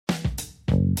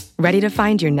Ready to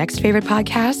find your next favorite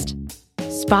podcast?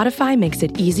 Spotify makes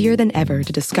it easier than ever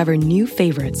to discover new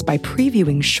favorites by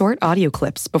previewing short audio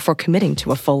clips before committing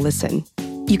to a full listen.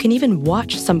 You can even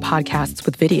watch some podcasts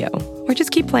with video, or just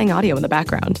keep playing audio in the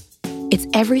background. It's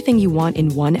everything you want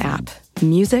in one app: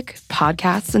 music,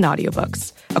 podcasts, and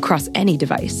audiobooks across any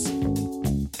device.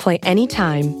 Play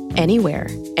anytime, anywhere,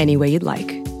 any way you'd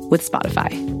like with Spotify.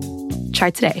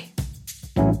 Try today.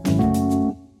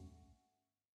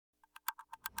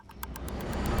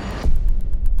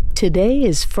 Today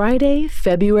is Friday,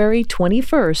 February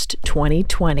 21st,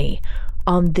 2020.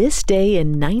 On this day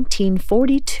in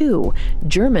 1942,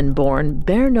 German-born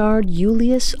Bernard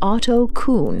Julius Otto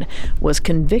Kuehn was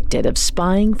convicted of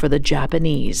spying for the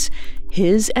Japanese.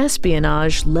 His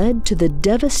espionage led to the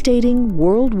devastating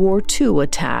World War II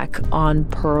attack on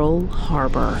Pearl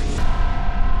Harbor.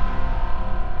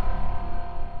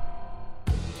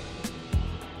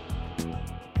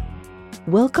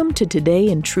 Welcome to Today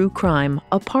in True Crime,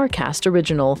 a Parcast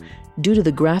original. Due to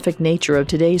the graphic nature of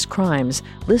today's crimes,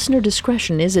 listener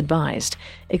discretion is advised.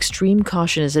 Extreme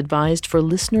caution is advised for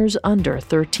listeners under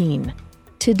 13.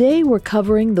 Today we're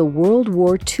covering the World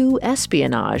War II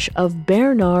espionage of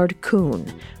Bernard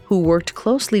Kuehn, who worked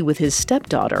closely with his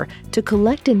stepdaughter to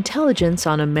collect intelligence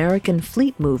on American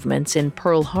fleet movements in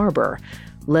Pearl Harbor.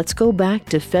 Let's go back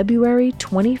to February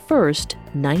 21st,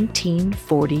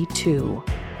 1942.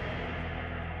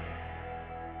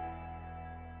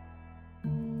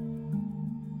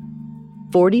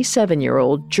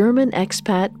 47-year-old German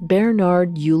expat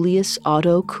Bernard Julius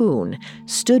Otto Kuehn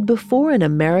stood before an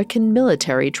American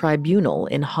military tribunal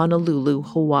in Honolulu,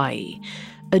 Hawaii.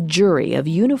 A jury of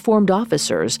uniformed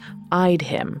officers eyed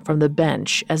him from the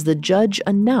bench as the judge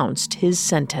announced his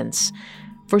sentence.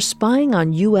 For spying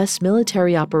on U.S.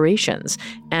 military operations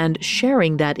and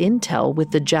sharing that intel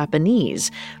with the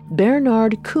Japanese,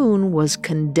 Bernard Kuehn was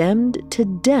condemned to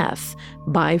death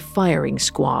by firing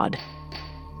squad.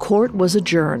 Court was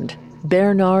adjourned.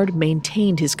 Bernard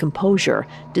maintained his composure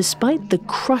despite the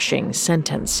crushing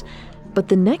sentence. But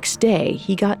the next day,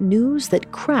 he got news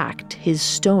that cracked his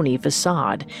stony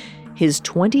facade. His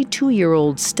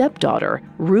 22-year-old stepdaughter,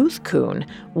 Ruth Kuehn,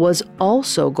 was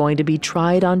also going to be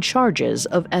tried on charges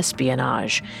of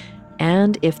espionage.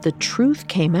 And if the truth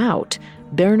came out,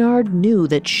 Bernard knew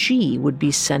that she would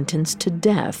be sentenced to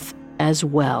death as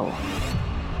well.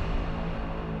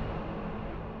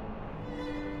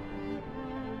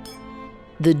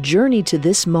 The journey to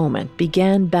this moment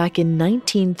began back in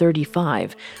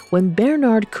 1935, when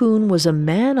Bernard Kuehn was a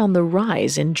man on the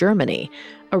rise in Germany.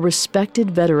 A respected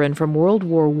veteran from World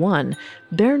War I,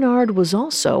 Bernard was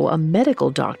also a medical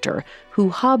doctor who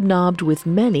hobnobbed with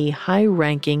many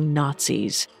high-ranking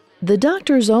Nazis. The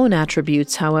doctor's own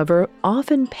attributes, however,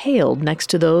 often paled next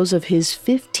to those of his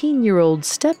 15-year-old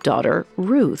stepdaughter,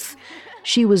 Ruth.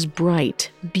 She was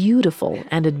bright, beautiful,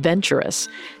 and adventurous,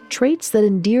 traits that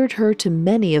endeared her to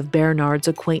many of Bernard's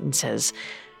acquaintances.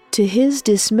 To his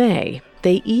dismay,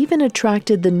 they even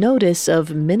attracted the notice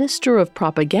of Minister of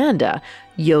Propaganda,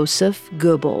 Joseph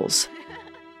Goebbels.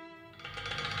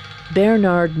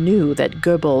 Bernard knew that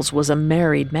Goebbels was a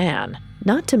married man,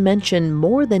 not to mention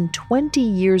more than 20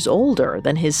 years older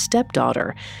than his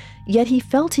stepdaughter, yet he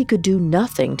felt he could do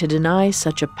nothing to deny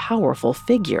such a powerful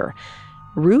figure.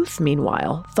 Ruth,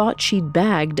 meanwhile, thought she'd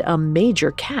bagged a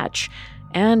major catch,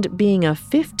 and being a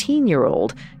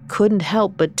 15-year-old, couldn't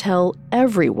help but tell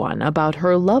everyone about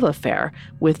her love affair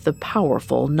with the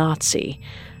powerful Nazi.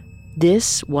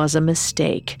 This was a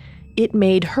mistake. It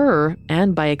made her,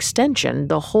 and by extension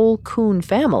the whole Kuehn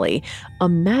family, a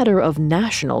matter of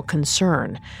national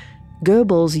concern.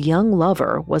 Goebbels' young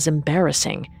lover was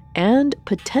embarrassing and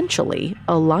potentially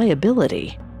a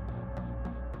liability.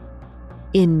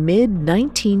 In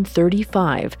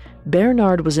mid-1935,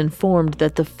 Bernard was informed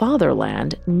that the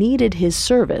fatherland needed his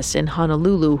service in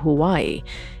Honolulu, Hawaii.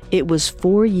 It was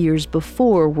 4 years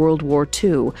before World War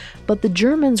II, but the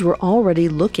Germans were already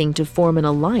looking to form an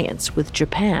alliance with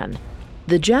Japan.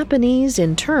 The Japanese,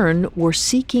 in turn, were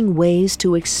seeking ways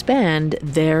to expand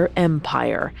their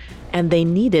empire, and they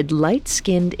needed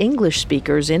light-skinned English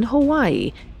speakers in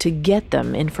Hawaii to get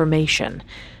them information.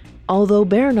 Although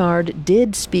Bernard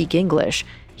did speak English,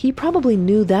 he probably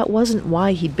knew that wasn't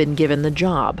why he'd been given the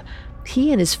job.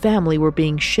 He and his family were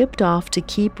being shipped off to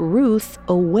keep Ruth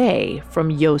away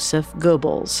from Joseph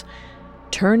Goebbels.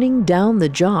 Turning down the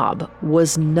job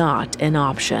was not an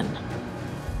option.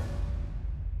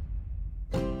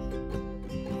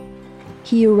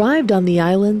 He arrived on the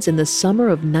islands in the summer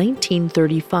of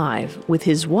 1935 with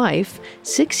his wife,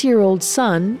 6-year-old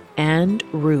son, and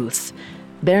Ruth.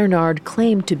 Bernard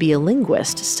claimed to be a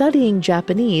linguist studying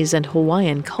Japanese and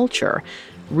Hawaiian culture.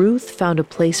 Ruth found a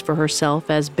place for herself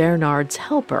as Bernard's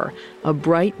helper, a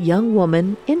bright young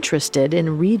woman interested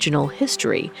in regional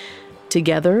history.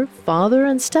 Together, father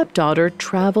and stepdaughter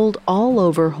traveled all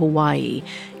over Hawaii,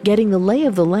 getting the lay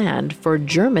of the land for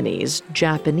Germany's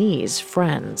Japanese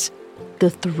friends. The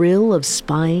thrill of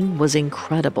spying was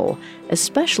incredible,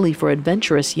 especially for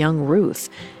adventurous young Ruth.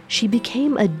 She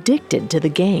became addicted to the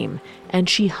game, and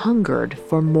she hungered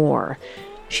for more.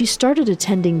 She started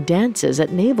attending dances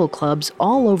at naval clubs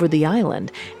all over the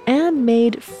island and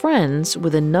made friends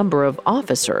with a number of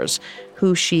officers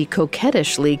who she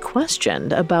coquettishly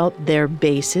questioned about their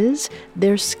bases,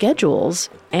 their schedules,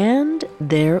 and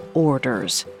their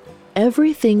orders.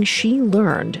 Everything she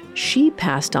learned, she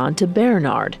passed on to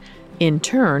Bernard. In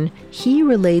turn, he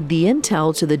relayed the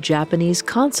intel to the Japanese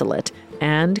consulate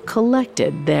and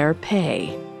collected their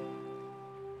pay.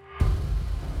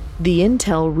 The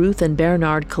intel Ruth and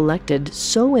Bernard collected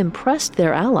so impressed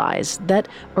their allies that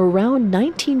around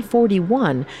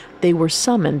 1941, they were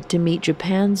summoned to meet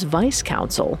Japan's vice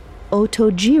consul,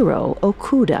 Otojiro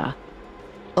Okuda.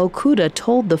 Okuda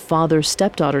told the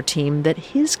father-stepdaughter team that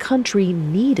his country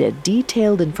needed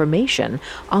detailed information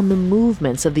on the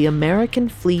movements of the American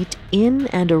fleet in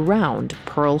and around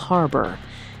Pearl Harbor.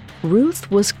 Ruth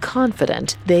was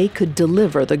confident they could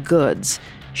deliver the goods.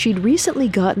 She'd recently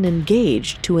gotten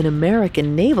engaged to an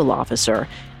American naval officer,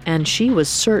 and she was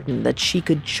certain that she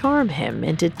could charm him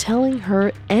into telling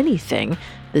her anything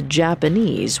the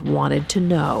Japanese wanted to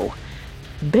know.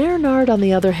 Bernard, on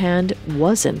the other hand,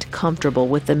 wasn't comfortable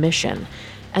with the mission.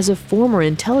 As a former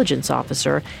intelligence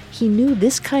officer, he knew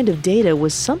this kind of data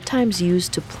was sometimes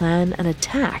used to plan an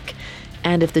attack,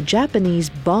 and if the Japanese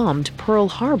bombed Pearl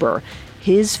Harbor,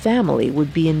 his family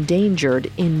would be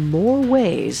endangered in more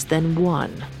ways than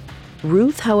one.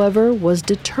 Ruth, however, was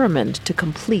determined to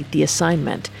complete the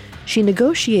assignment. She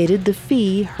negotiated the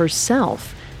fee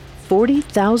herself,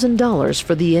 $40,000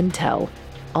 for the intel,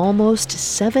 almost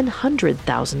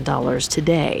 $700,000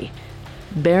 today.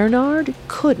 Bernard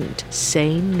couldn't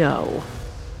say no.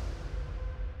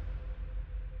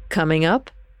 Coming up,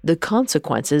 the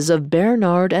consequences of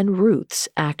Bernard and Ruth's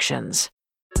actions.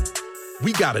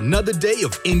 We got another day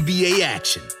of NBA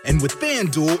action. And with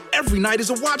FanDuel, every night is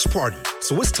a watch party.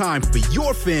 So it's time for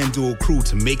your FanDuel crew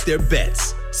to make their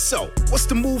bets. So, what's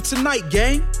the move tonight,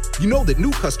 gang? You know that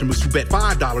new customers who bet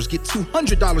 $5 get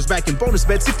 $200 back in bonus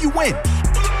bets if you win.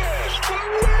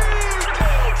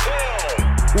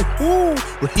 Woohoo!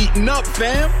 We're heating up,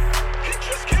 fam.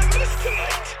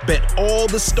 Bet all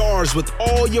the stars with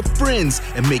all your friends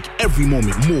and make every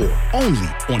moment more. Only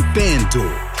on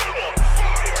FanDuel.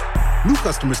 New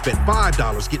customers bet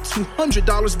 $5 get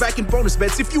 $200 back in bonus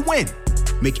bets if you win.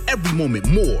 Make every moment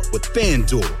more with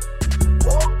FanDuel.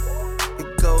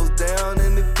 It goes down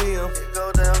in the DM.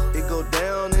 It go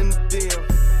down in the DM.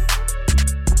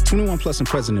 21 plus and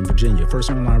present in Virginia. First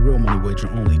online real money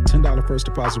wager only. $10 first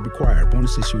deposit required.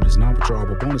 Bonus issued is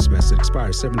non-withdrawable bonus vest that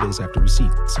expires 7 days after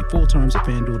receipt. See full terms at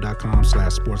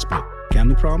FanDuel.com/sportsbook.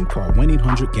 Gambling problem? Call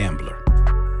 1-800-GAMBLER.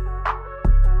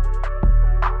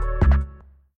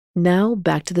 Now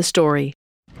back to the story.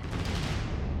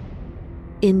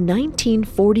 In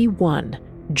 1941,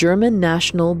 German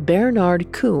national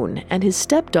Bernard Kuehn and his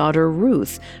stepdaughter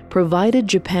Ruth provided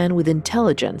Japan with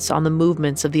intelligence on the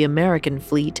movements of the American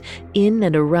fleet in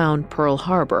and around Pearl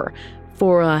Harbor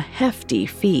for a hefty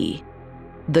fee.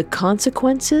 The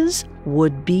consequences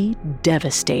would be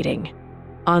devastating.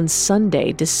 On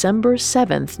Sunday, December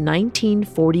 7,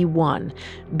 1941,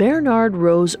 Bernard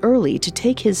rose early to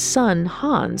take his son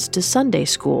Hans to Sunday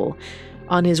school.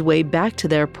 On his way back to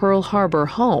their Pearl Harbor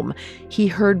home, he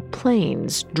heard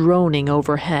planes droning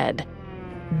overhead.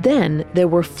 Then there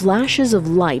were flashes of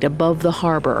light above the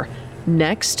harbor.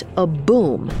 Next, a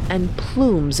boom and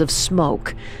plumes of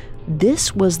smoke.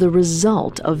 This was the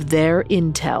result of their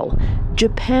intel.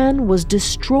 Japan was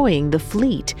destroying the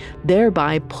fleet,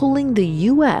 thereby pulling the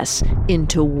U.S.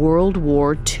 into World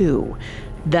War II.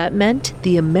 That meant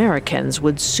the Americans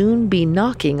would soon be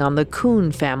knocking on the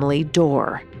Kuehn family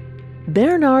door.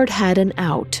 Bernard had an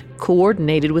out,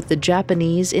 coordinated with the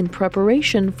Japanese in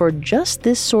preparation for just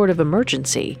this sort of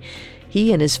emergency.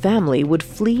 He and his family would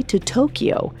flee to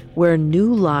Tokyo, where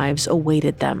new lives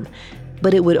awaited them.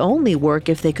 But it would only work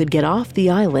if they could get off the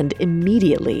island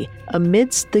immediately,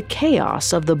 amidst the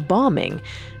chaos of the bombing,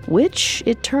 which,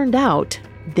 it turned out,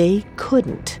 they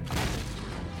couldn't.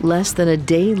 Less than a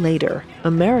day later,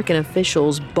 American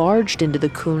officials barged into the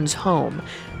Kuehn's home.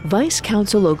 Vice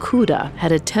Consul Okuda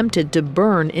had attempted to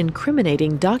burn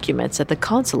incriminating documents at the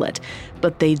consulate,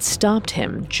 but they'd stopped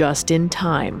him just in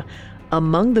time.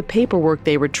 Among the paperwork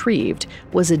they retrieved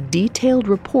was a detailed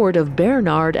report of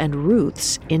Bernard and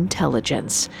Ruth's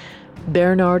intelligence.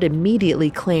 Bernard immediately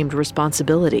claimed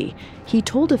responsibility. He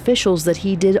told officials that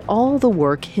he did all the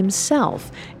work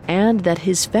himself and that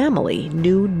his family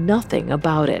knew nothing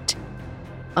about it.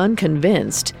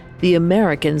 Unconvinced, the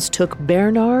Americans took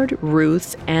Bernard,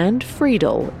 Ruth, and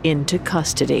Friedel into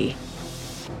custody.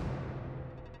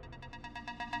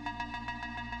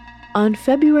 On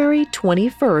February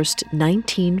 21,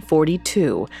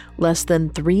 1942, less than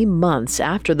 3 months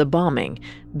after the bombing,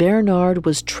 Bernard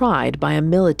was tried by a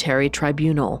military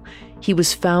tribunal. He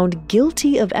was found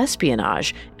guilty of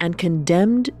espionage and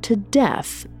condemned to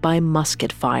death by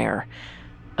musket fire.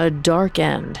 A dark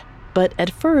end, but at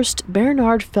first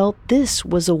Bernard felt this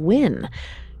was a win.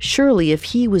 Surely if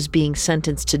he was being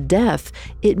sentenced to death,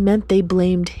 it meant they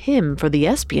blamed him for the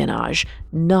espionage,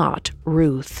 not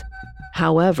Ruth.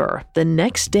 However, the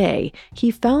next day,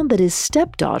 he found that his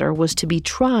stepdaughter was to be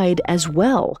tried as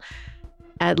well.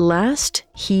 At last,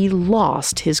 he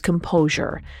lost his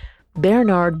composure.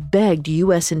 Bernard begged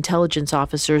U.S. intelligence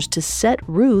officers to set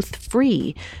Ruth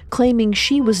free, claiming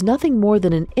she was nothing more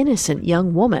than an innocent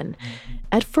young woman.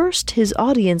 At first, his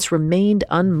audience remained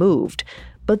unmoved,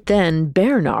 but then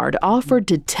Bernard offered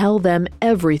to tell them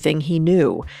everything he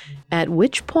knew, at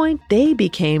which point they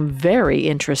became very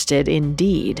interested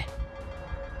indeed.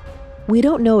 We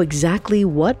don't know exactly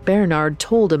what Bernard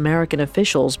told American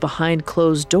officials behind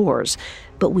closed doors,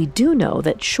 but we do know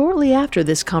that shortly after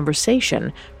this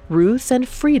conversation, Ruth and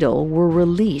Friedel were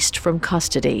released from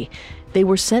custody. They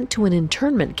were sent to an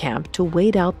internment camp to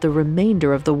wait out the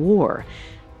remainder of the war.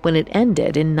 When it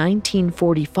ended in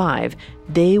 1945,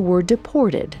 they were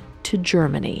deported to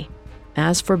Germany.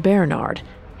 As for Bernard,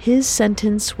 his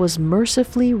sentence was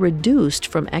mercifully reduced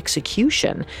from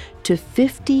execution to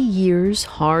 50 years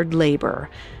hard labor.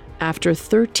 After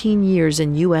 13 years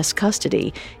in U.S.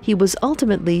 custody, he was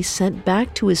ultimately sent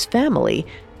back to his family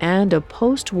and a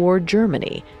post-war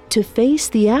Germany to face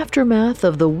the aftermath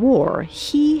of the war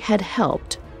he had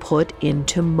helped put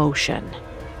into motion.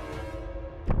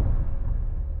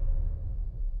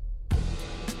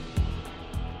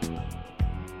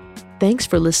 Thanks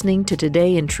for listening to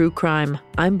Today in True Crime.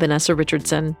 I'm Vanessa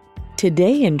Richardson.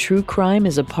 Today in True Crime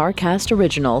is a Parcast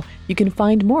original. You can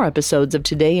find more episodes of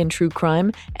Today in True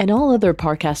Crime and all other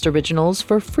Parcast originals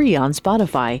for free on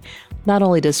Spotify. Not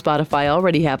only does Spotify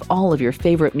already have all of your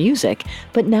favorite music,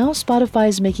 but now Spotify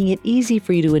is making it easy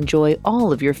for you to enjoy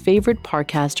all of your favorite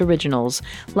Parcast originals,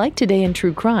 like Today in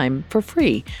True Crime, for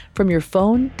free from your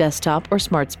phone, desktop, or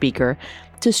smart speaker.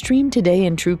 To stream Today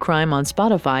in True Crime on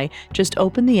Spotify, just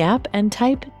open the app and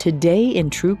type Today in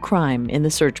True Crime in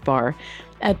the search bar.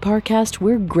 At Parcast,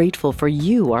 we're grateful for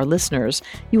you, our listeners.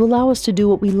 You allow us to do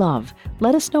what we love.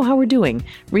 Let us know how we're doing.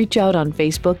 Reach out on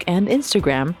Facebook and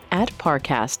Instagram at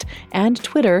Parcast and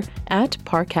Twitter at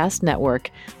Parcast Network.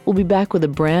 We'll be back with a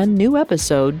brand new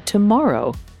episode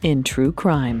tomorrow in True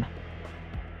Crime.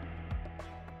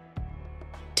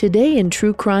 Today in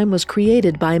True Crime was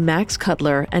created by Max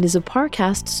Cutler and is a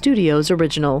Parcast Studios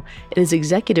original. It is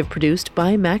executive produced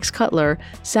by Max Cutler,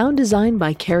 sound designed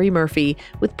by Carrie Murphy,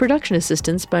 with production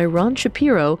assistance by Ron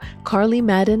Shapiro, Carly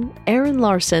Madden, Aaron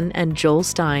Larson, and Joel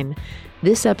Stein.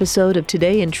 This episode of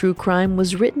Today in True Crime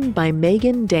was written by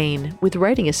Megan Dane, with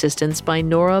writing assistance by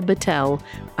Nora Battelle.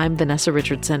 I'm Vanessa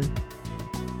Richardson.